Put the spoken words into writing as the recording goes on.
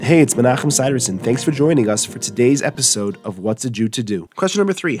Hey, it's Menachem Siderson. Thanks for joining us for today's episode of What's a Jew to Do. Question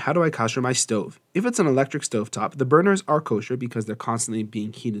number 3, how do I kasher my stove? If it's an electric stovetop, the burners are kosher because they're constantly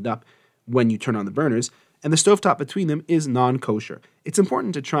being heated up when you turn on the burners, and the stovetop between them is non-kosher. It's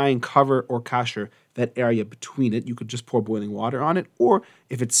important to try and cover or kasher that area between it. You could just pour boiling water on it, or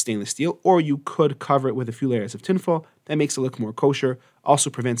if it's stainless steel, or you could cover it with a few layers of tinfoil. That makes it look more kosher, also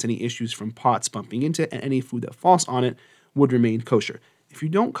prevents any issues from pots bumping into it, and any food that falls on it would remain kosher. If you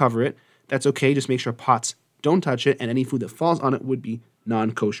don't cover it, that's okay. Just make sure pots don't touch it, and any food that falls on it would be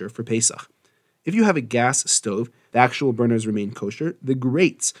non-kosher for Pesach. If you have a gas stove, the actual burners remain kosher. The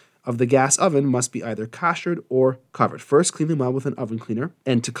grates of the gas oven must be either kashered or covered. First, clean them well with an oven cleaner,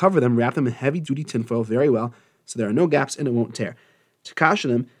 and to cover them, wrap them in heavy-duty tinfoil very well so there are no gaps and it won't tear. To kasher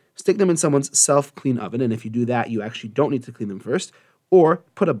them, stick them in someone's self-clean oven, and if you do that, you actually don't need to clean them first, or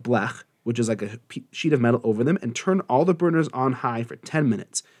put a blech, which is like a sheet of metal over them, and turn all the burners on high for 10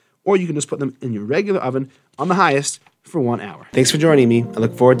 minutes. Or you can just put them in your regular oven on the highest for 1 hour. Thanks for joining me. I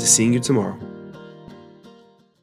look forward to seeing you tomorrow.